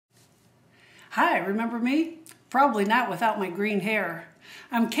Hi, remember me? Probably not without my green hair.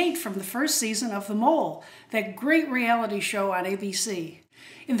 I'm Kate from the first season of The Mole, that great reality show on ABC.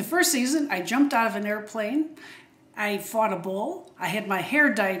 In the first season, I jumped out of an airplane, I fought a bull, I had my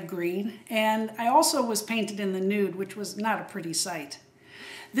hair dyed green, and I also was painted in the nude, which was not a pretty sight.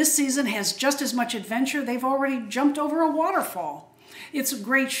 This season has just as much adventure. They've already jumped over a waterfall. It's a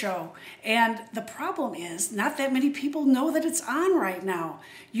great show, and the problem is not that many people know that it's on right now.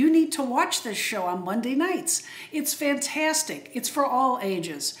 You need to watch this show on Monday nights. It's fantastic. It's for all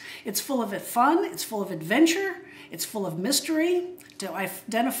ages. It's full of fun, it's full of adventure, it's full of mystery to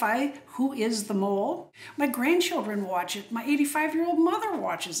identify who is the mole. My grandchildren watch it. My 85-year-old mother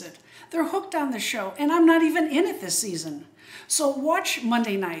watches it. They're hooked on the show, and I'm not even in it this season. So watch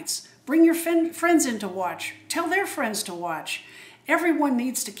Monday nights. Bring your friends in to watch. Tell their friends to watch. Everyone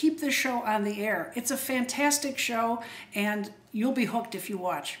needs to keep this show on the air. It's a fantastic show, and you'll be hooked if you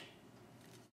watch.